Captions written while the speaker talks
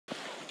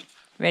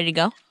Ready to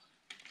go?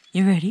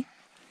 You ready?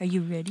 Are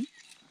you ready?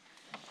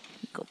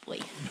 Go boy.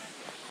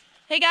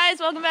 Hey guys,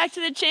 welcome back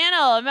to the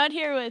channel. I'm out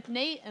here with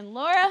Nate and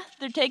Laura.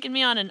 They're taking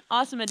me on an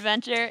awesome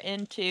adventure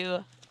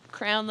into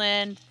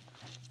Crownland,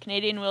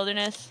 Canadian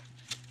wilderness,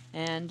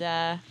 and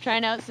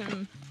trying out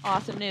some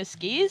awesome new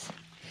skis.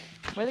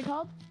 What are they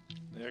called?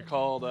 They're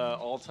called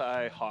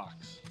Altai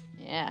Hawks.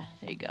 Yeah,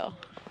 there you go.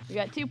 We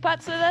got 2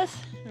 putts with us.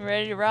 We're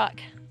ready to rock.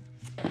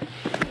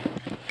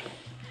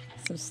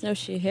 Some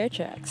snowshoe hair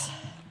tracks.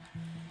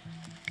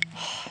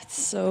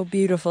 It's so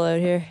beautiful out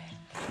here.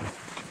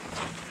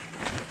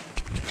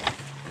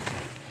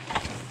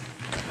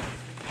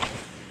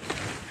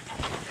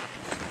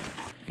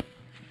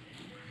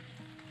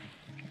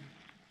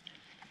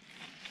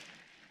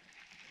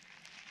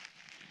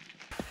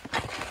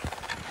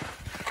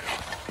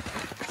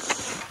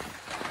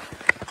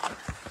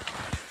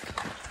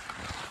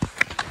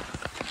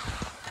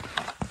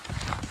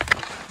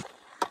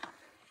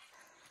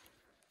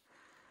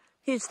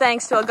 Huge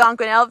thanks to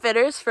ALGONQUIN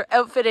Outfitters for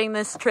outfitting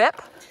this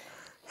trip.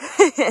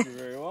 You're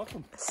very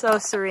welcome. So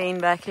serene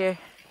back here.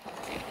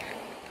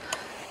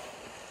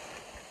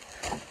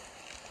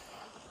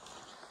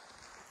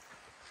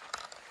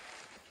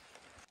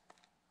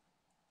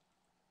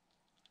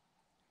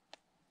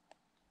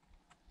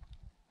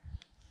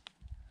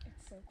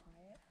 It's so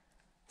quiet.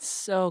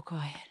 So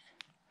quiet.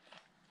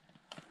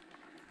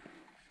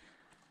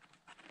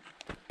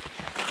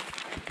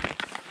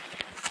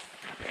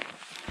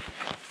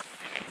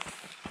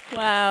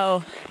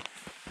 Wow.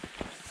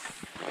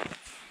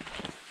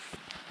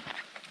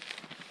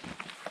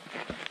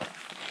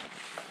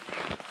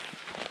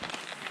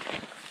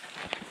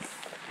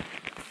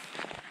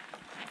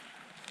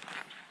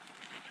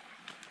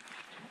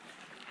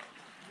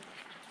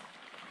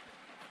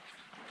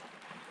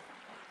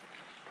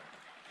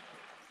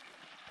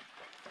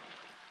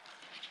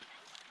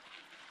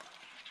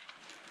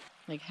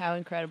 Like, how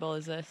incredible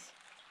is this?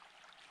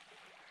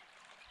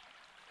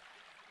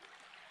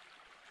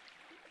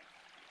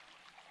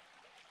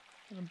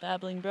 Little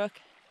babbling brook.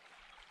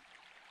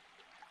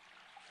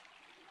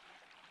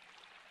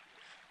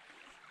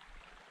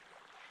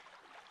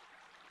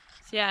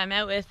 So yeah, I'm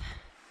out with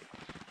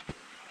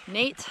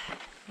Nate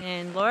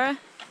and Laura.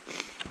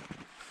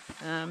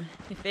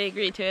 If they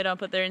agree to it, I'll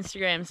put their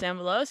Instagrams down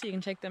below so you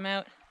can check them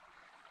out.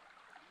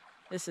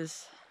 This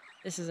is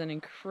an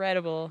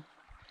incredible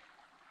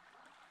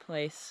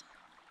place.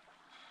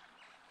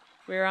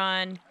 We're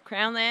on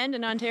Crownland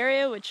in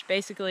Ontario, which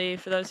basically,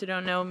 for those who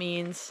don't know,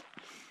 means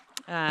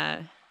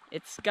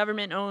it's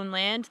government-owned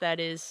land that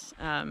is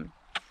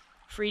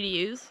free to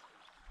use.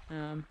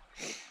 And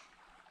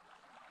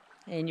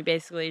you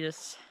basically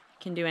just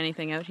can do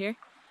anything out here.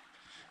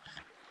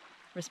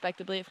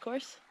 Respectably, of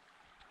course.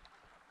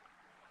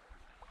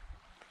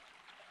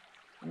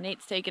 And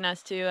Nate's taken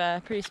us to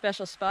a pretty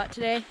special spot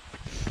today.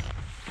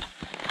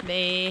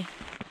 They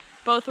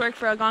both work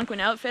for ALGONQUIN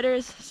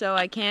Outfitters, so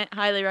I can't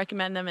highly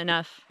recommend them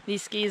enough.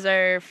 These skis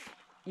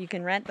you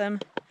can rent them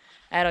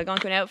at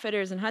ALGONQUIN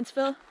Outfitters in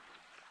Huntsville.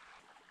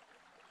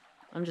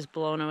 I'm just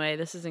blown away.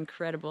 This is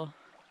incredible.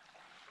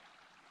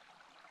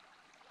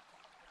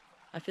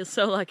 I feel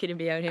so lucky to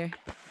be out here.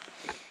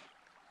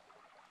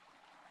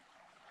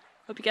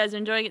 Hope you guys are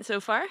enjoying it so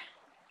far.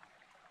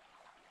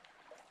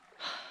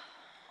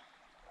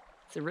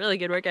 It's a really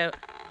good workout.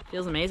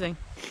 Feels amazing.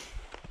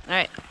 All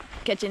right,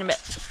 catch you in a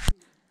bit.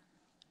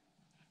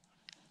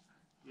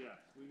 Yeah,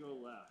 we go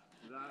left.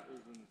 That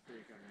was a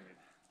mistake I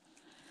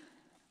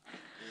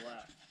made.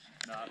 Left,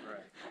 not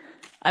right.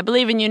 I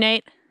believe in you,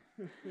 Nate.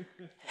 We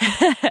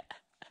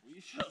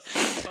shall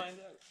soon find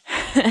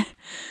out.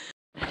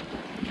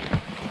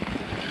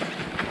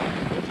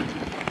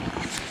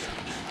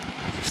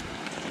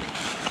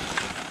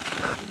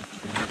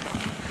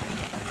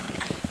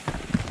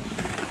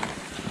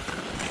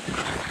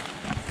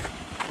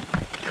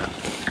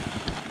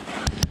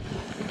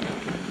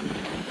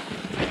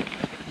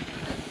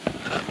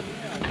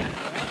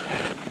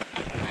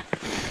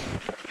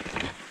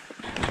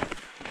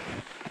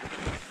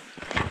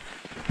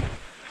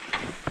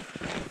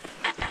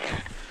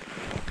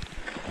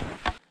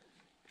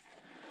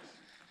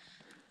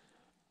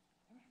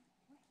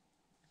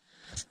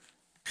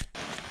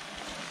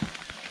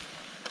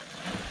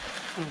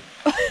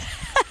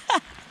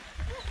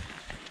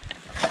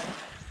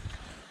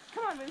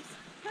 Come on, Moose.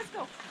 Let's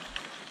go.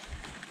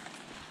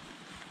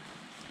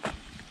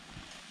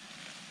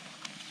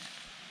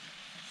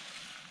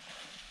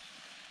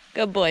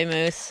 Good boy,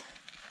 Moose.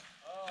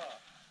 Oh,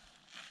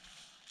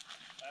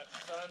 that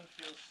sun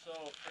feels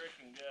so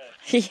freaking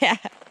good. Yeah.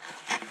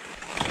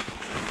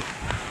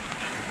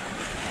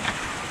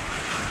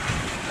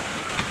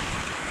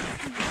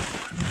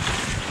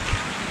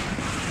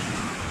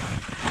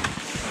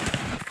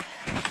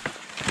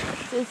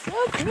 This is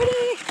so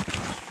pretty.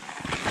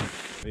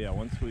 But yeah,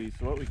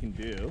 so what we can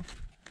do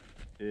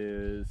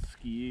is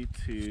ski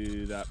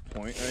to that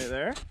point right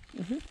there,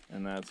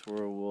 and that's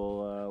where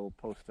we'll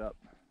post up.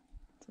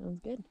 Sounds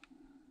good.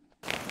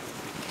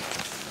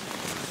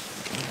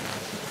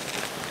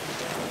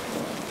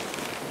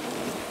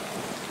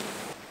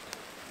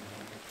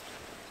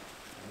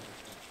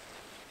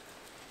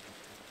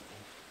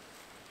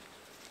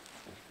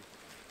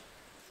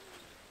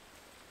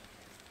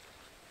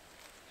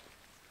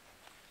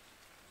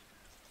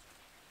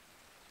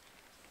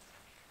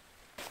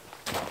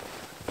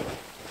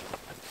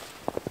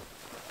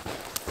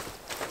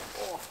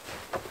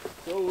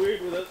 So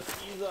weird without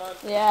skis on.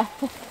 Yeah,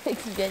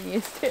 thanks for getting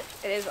used to it.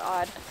 It is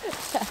odd.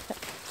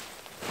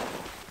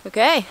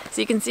 Okay,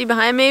 so you can see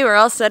behind me, we're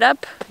all set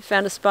up. We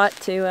found a spot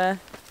to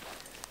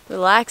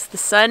relax. The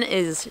sun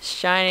is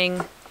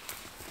shining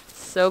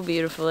so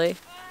beautifully.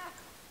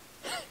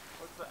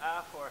 What's the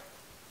A for?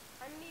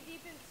 I'm knee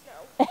deep in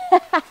snow.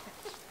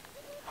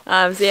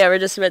 So yeah, we're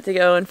just about to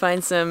go and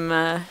find some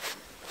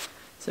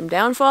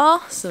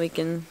downfall so we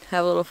can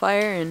have a little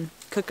fire and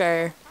cook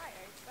our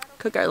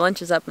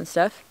lunches up and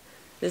stuff.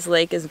 This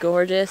lake is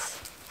gorgeous.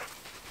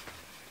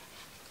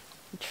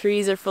 The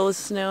trees are full of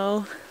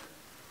snow.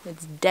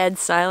 It's dead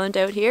silent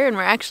out here, and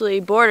we're actually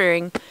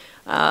bordering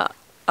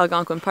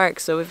ALGONQUIN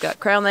Park. So we've got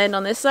Crown Land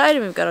on this side,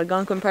 and we've got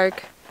ALGONQUIN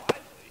Park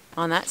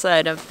on that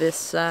side of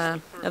this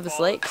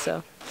lake.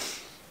 So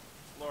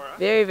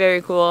very,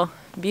 very cool,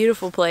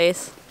 beautiful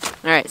place.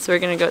 All right, so we're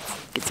gonna go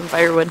get some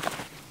firewood.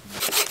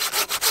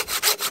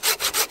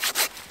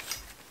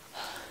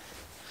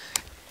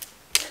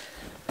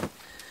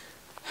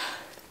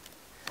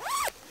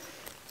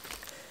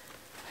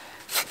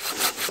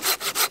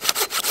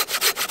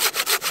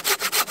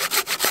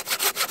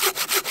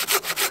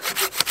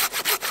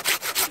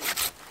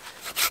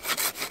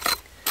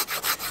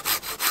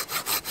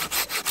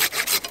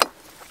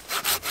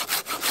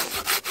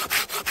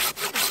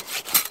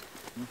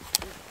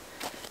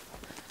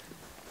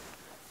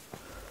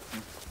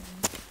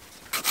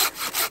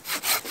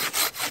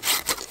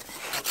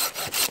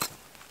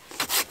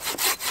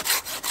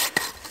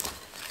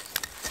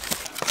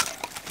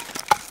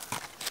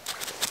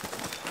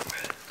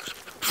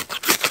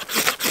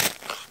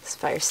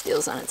 Fire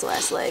steel's on its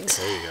last legs.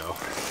 There you go.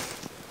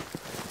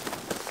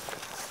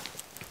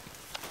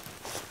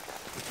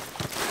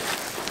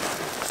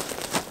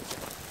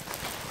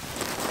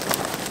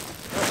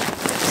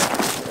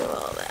 Throw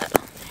all that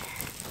on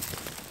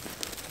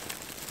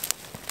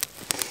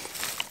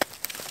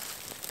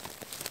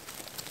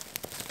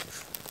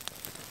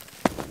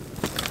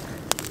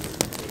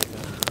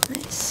there.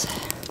 Nice.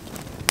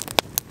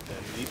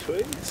 Bamboo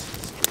twigs.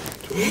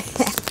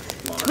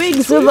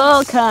 Twigs of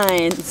all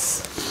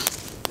kinds.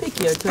 Pick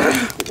your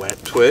twig.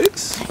 Wet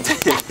twigs.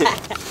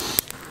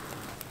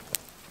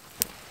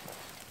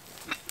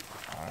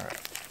 Alright.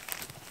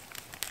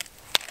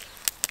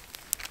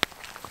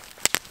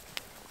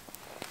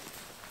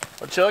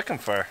 What you looking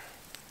for?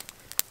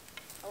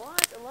 I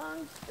want a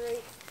long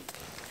straight.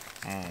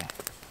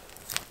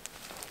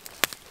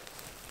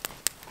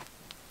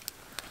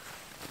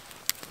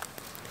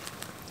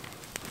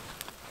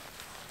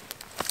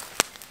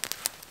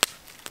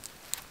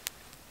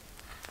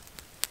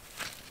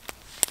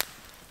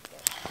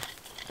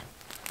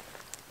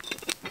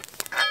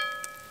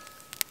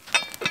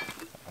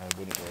 I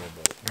wouldn't worry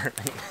about it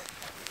burning.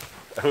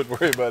 I would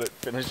worry about it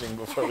finishing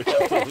before we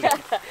have to leave.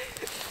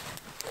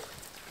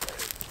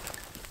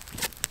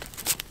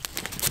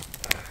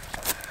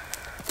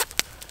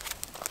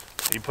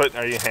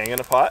 Are you hanging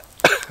a pot?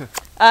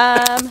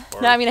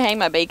 No, I'm gonna hang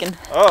my bacon.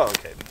 Oh,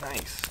 okay,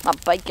 nice. My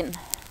bacon.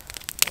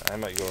 I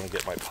might go and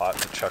get my pot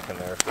to chuck in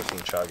there for some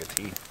chaga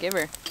tea. Give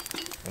her.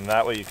 And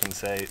that way you can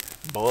say,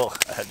 "Bull,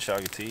 I had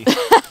chaga tea."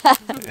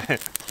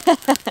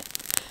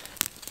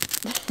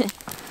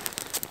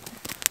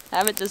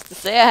 Have it just to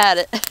say I had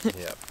it.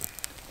 Yep.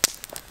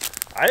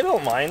 I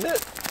don't mind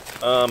it.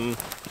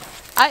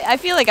 I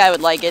feel like I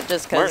would like it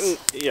just because.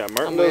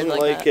 Martin doesn't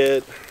like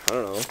it. I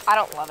don't know. I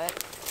don't love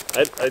it.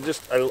 I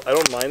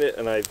don't mind it,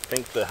 and I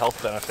think the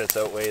health benefits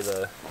outweigh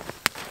the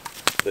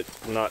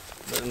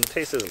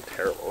taste isn't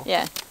terrible.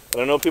 Yeah.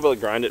 But I know people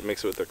that grind it and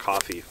mix it with their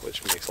coffee,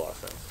 which makes a lot of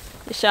sense.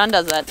 Sean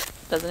does that,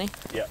 doesn't he?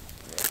 Yeah.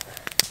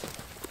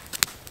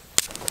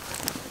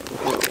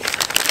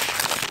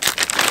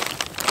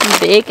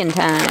 Bacon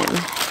time.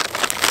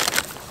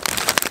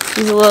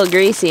 He's a little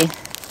greasy.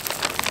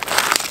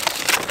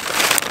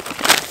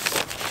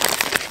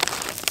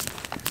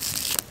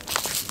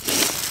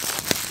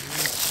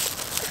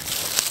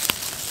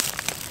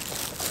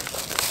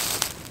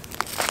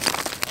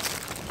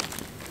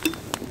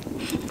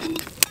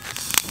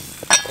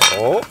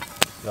 Oh,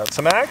 that's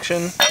some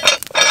action.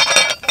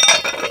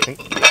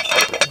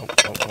 Oh,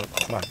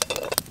 come on.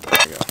 There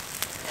we go.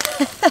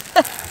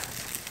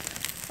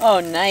 Oh,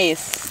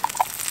 nice.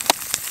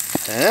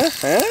 Huh?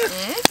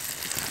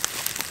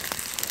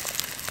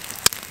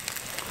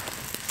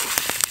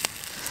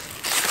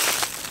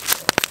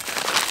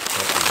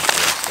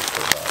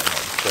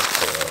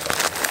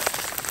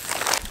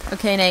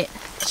 Okay, Nate,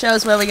 show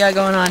us what we got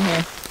going on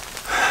here.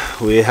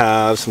 We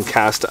have some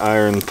cast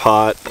iron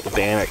pot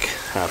bannock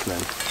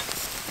happening.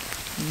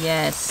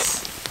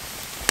 Yes.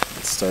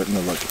 It's starting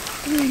to look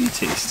really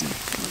tasty.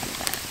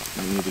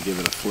 We need to give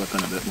it a flip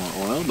and a bit more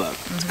oil, but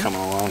it's coming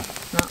along.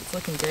 No, it's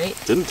looking great.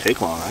 Didn't take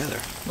long either.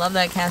 Love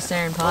that cast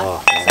iron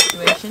pot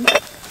situation.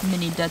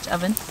 Mini Dutch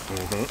oven.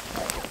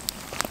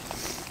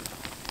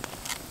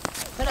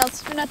 What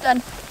else? We're not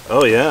done.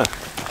 Oh yeah.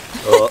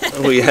 Well,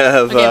 we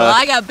have. Okay, well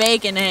I got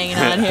bacon hanging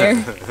on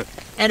here,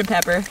 and a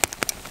pepper.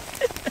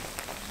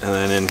 And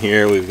then in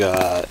here we've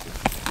got,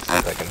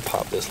 if I can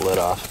pop this lid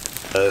off,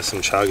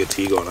 some chaga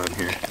tea going on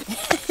here.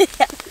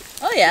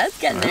 Oh yeah, it's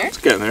getting there. It's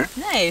getting there.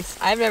 Nice.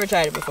 I've never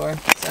tried it before,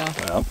 so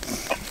Well,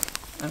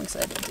 I'm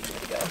excited to give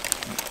it a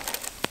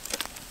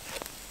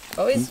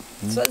go. Always,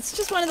 so it's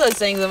just one of those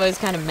things I've always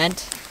kind of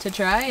meant to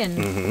try and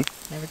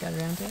never got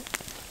around to it.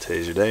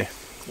 today's your day.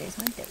 Today's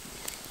my day.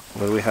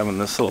 What do we have in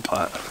this little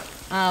pot?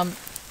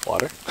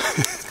 Water?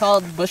 It's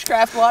called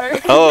bushcraft water.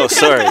 Oh,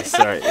 sorry.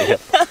 Yeah.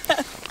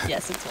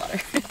 Yes, it's water.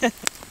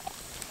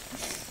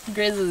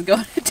 Grizz is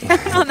going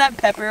down on that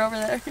pepper over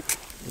there.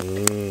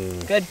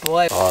 Good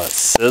boy. Oh, it's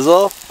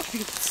sizzle.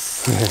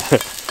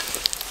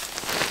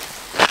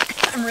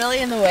 I'm really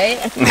in the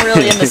way. I'm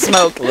really in the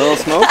smoke. A little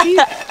smoky?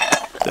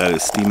 That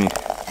is steamy.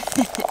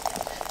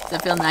 Does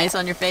it feel nice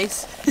on your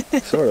face?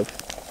 Sort of.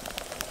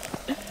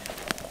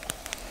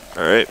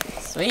 All right.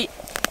 Sweet.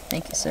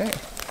 Thank you, sir.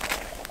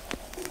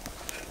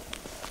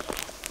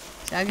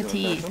 Chaga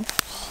tea.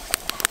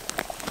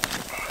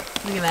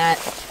 Look at that.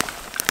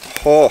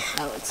 Oh.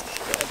 That looks good.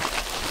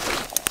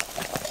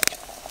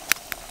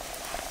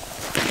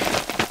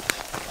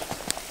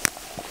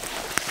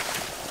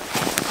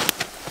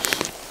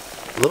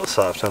 A little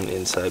soft on the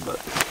inside, but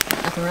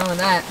Nothing wrong with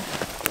that.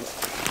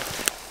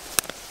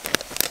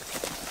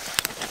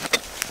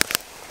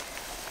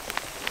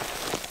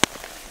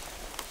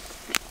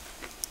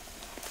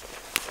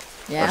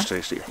 Yeah? much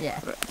tastier. Yeah.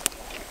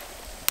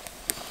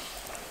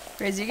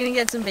 Grizz, you're gonna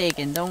get some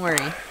bacon, don't worry.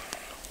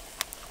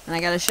 And I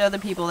gotta show the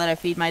people that I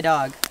feed my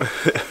dog.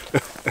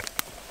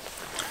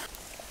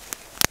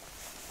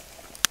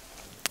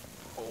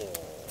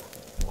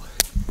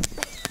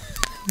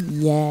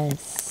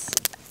 Yes.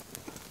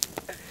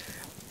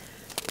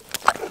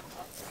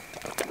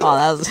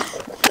 Oh,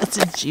 that's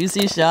a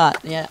juicy shot.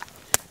 Yeah.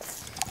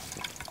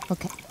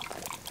 Okay.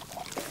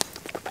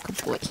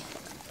 Good boy.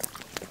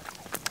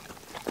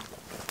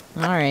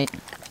 All right.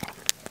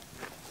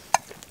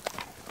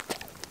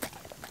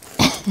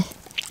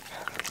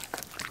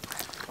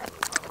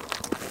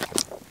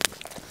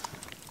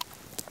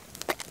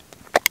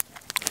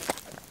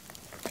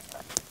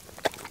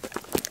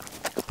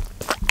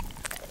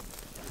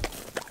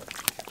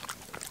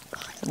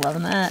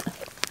 Loving that.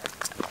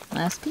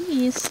 Last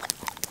piece.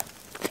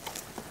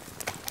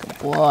 Good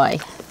boy.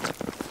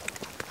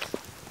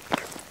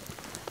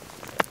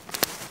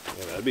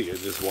 Yeah, that'd be good.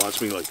 Just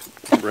watch me like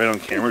right on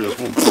camera. Just.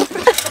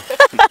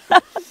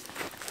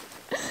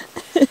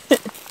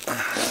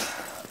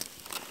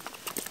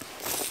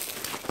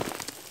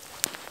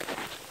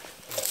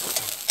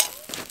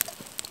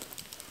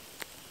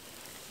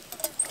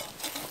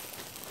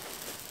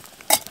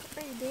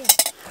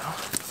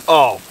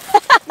 Oh.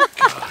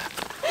 God.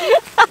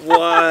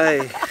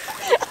 Why?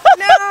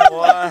 No!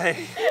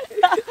 Why?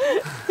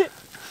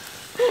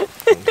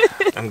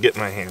 I'm getting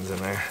my hands in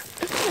there.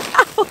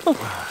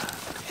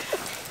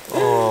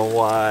 Oh,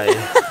 why?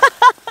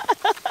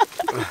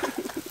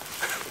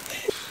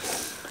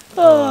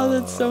 Oh,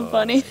 that's so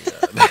funny.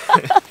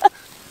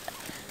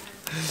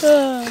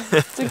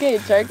 It's okay,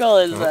 charcoal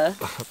is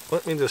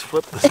Let me just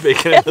flip this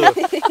bacon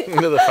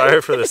into the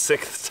fire for the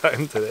 6th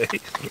time today.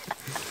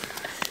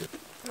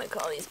 I'm gonna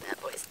call these bad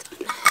boys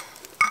done.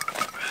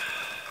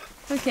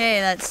 Okay,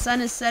 that sun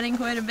is setting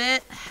quite a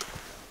bit.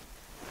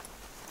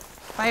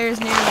 Fire's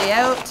nearly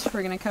out.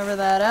 We're gonna cover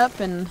that up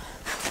and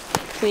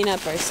clean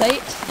up our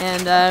site.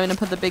 And I'm gonna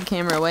put the big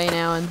camera away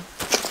now and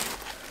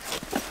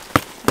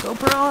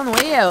GoPro on the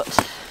way out.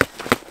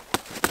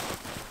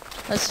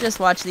 Let's just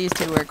watch these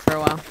two work for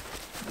a while.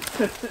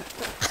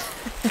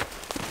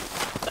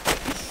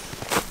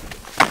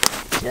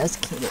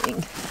 Just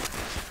kidding.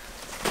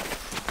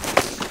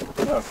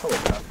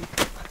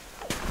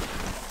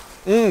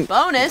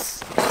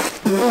 Bonus?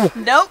 Nope.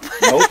 Nope.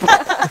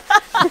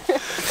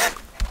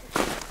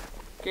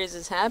 Grizz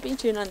is happy,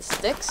 chewing on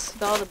sticks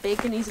with all the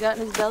bacon he's got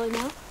in his belly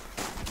now.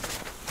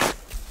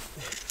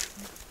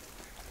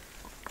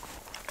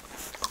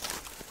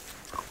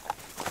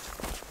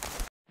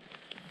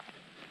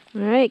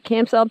 Alright,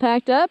 camp's all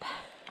packed up.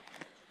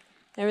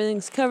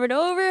 Everything's covered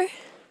over.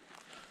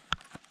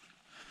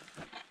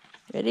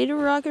 Ready to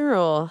rock and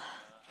roll.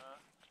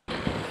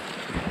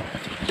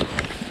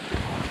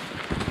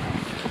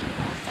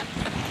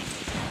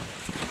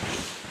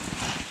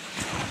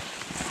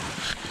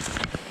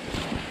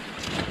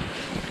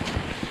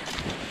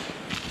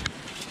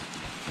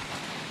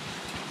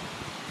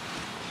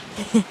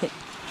 He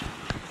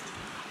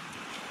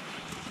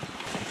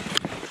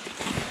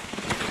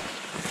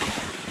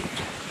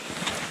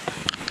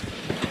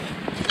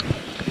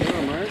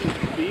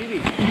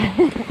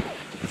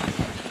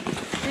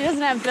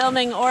doesn't have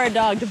filming or a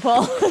dog to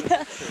pull.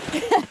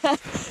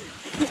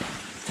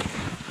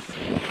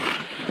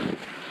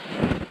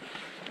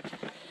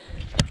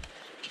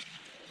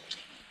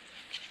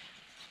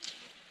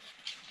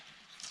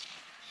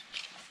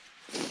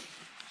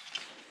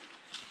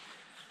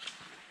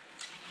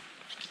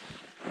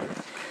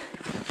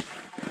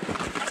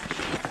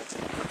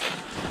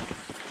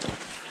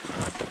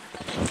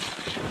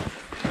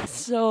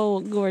 So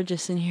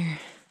gorgeous in here.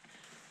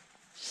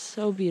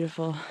 So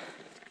beautiful.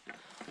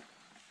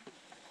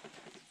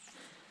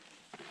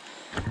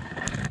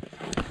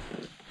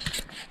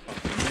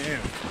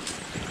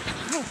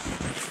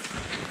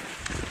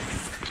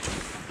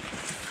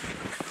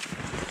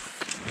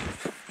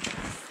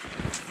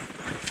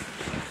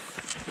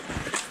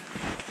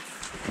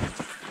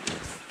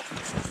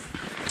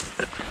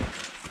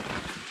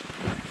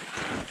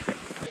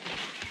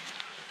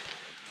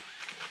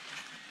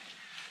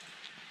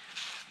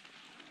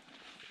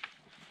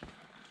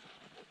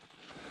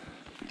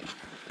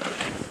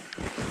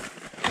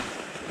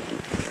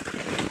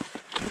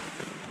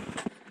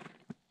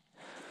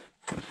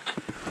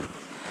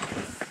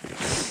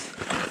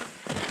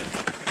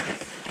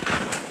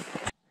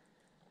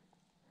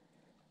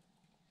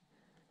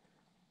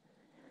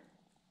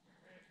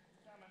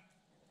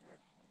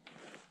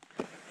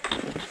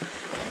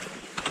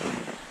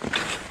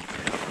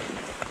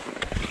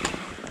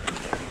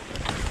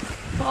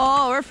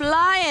 Oh, we're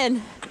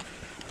flying.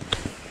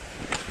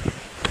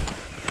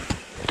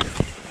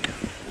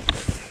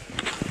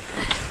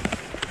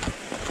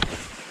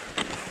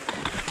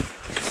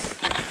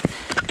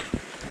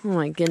 Oh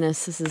my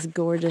goodness, this is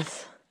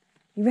gorgeous.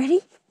 You ready?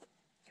 You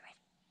ready?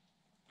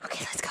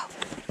 Okay, let's go.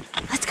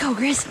 Let's go,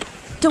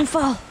 Grizz. Don't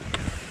fall.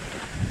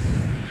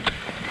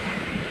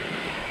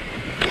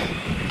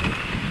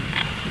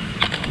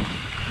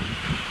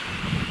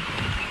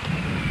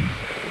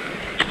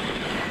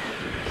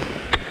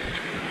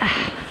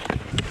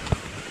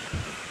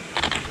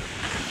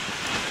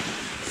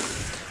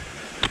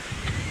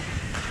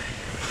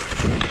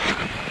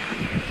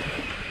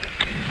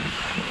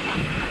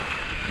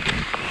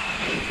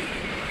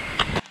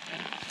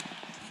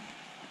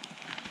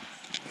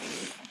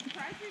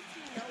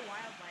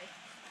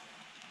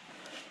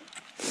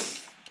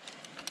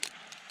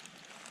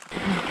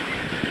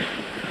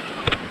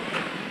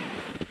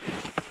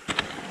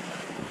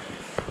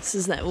 This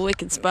is that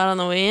wicked spot on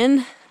the way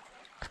in.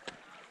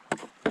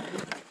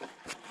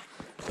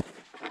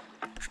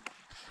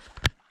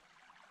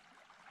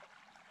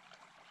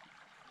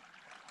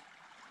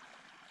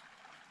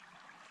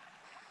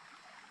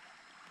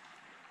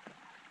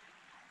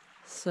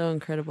 So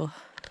incredible.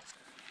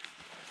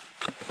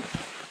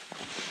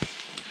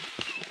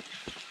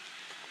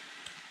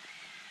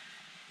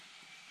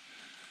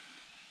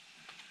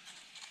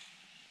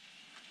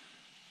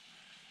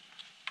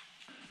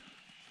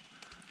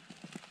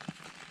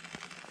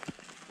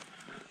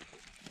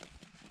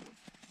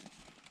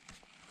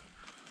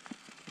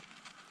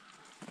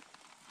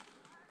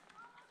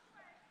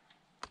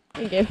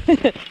 Thank you.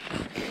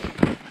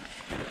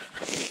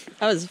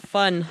 That was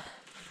fun.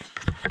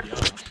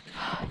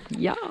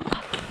 Yeah.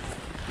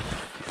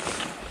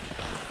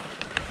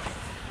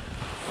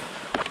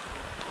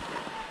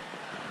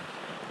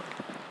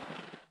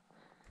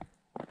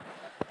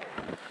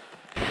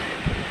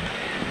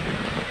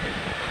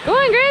 Go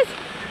on, Grizz.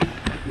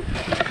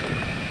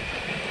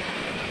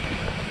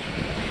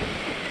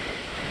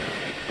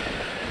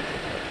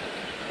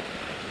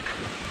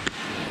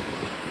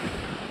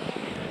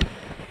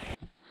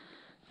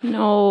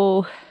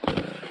 No,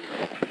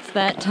 it's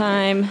that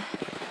time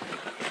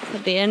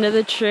at the end of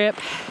the trip.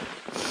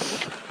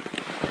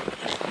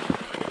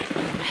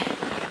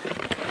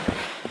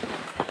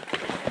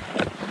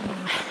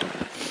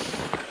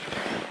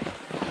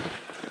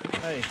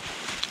 Hey.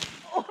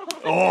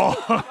 Oh!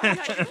 Wow.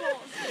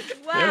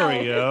 There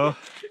we go.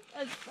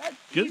 That's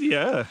Good,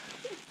 yeah.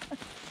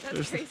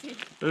 That's crazy.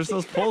 There's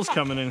those poles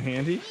coming in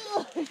handy.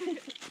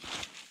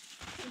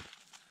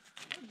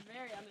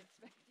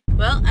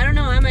 Well, I don't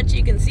know how much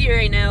you can see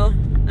right now,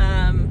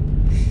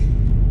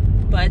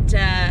 but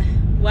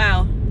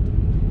wow.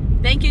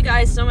 Thank you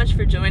guys so much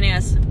for joining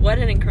us. What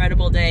an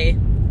incredible day.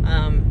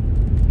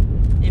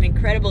 An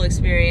incredible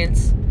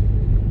experience.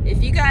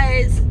 If you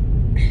guys,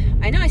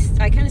 I know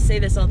I kind of say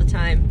this all the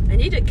time. I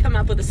need to come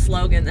up with a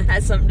slogan that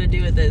has something to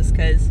do with this,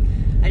 because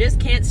I just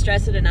can't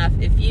stress it enough.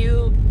 If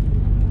you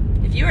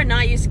are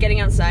not used to getting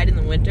outside in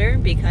the winter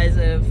because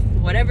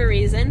of whatever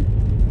reason,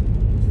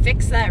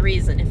 fix that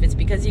reason. If it's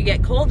because you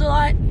get cold a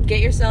lot,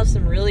 get yourself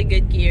some really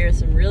good gear,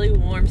 some really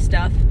warm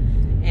stuff,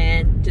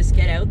 and just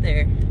get out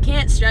there.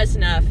 Can't stress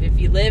enough, if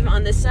you live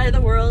on this side of the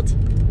world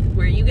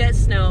where you get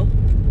snow,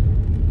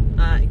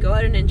 go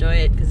out and enjoy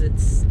it, because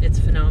it's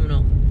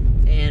phenomenal,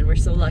 and we're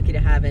so lucky to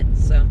have it.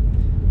 So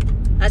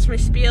that's my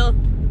spiel.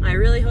 I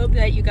really hope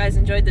that you guys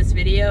enjoyed this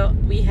video.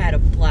 We had a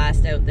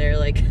blast out there.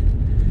 Like,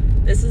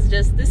 this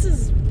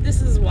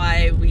is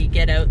why we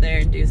get out there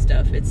and do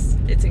stuff.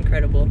 It's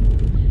incredible.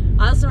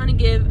 I also want to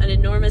give an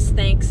enormous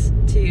thanks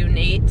to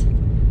Nate,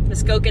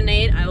 Muskoka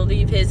Nate. I will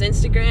leave his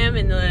Instagram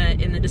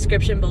in the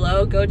description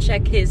below. Go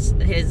check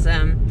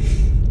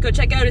go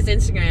check out his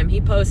Instagram.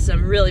 He posts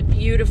some really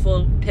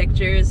beautiful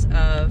pictures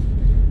of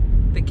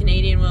the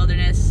Canadian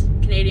wilderness,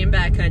 Canadian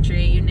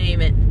backcountry, you name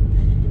it.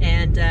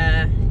 And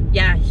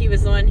yeah, he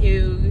was the one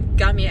who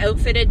got me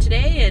outfitted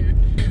today,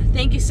 and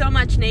thank you so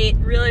much, Nate.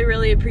 Really,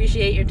 really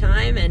appreciate your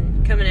time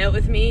and coming out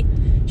with me,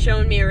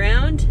 showing me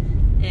around.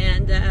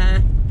 And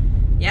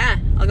yeah,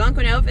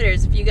 ALGONQUIN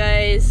Outfitters, if you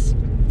guys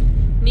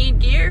need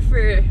gear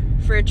for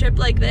a trip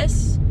like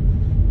this,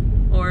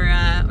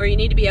 or you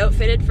need to be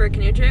outfitted for a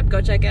canoe trip,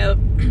 go check out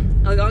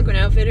ALGONQUIN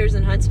Outfitters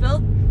in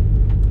Huntsville.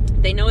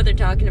 They know what they're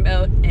talking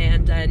about,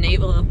 and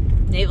Nate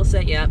will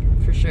set you up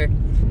for sure.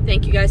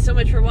 Thank you guys so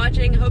much for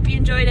watching. Hope you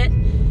enjoyed it,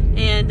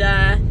 and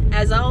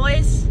as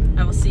always,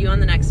 I will see you on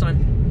the next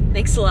one.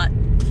 Thanks a lot.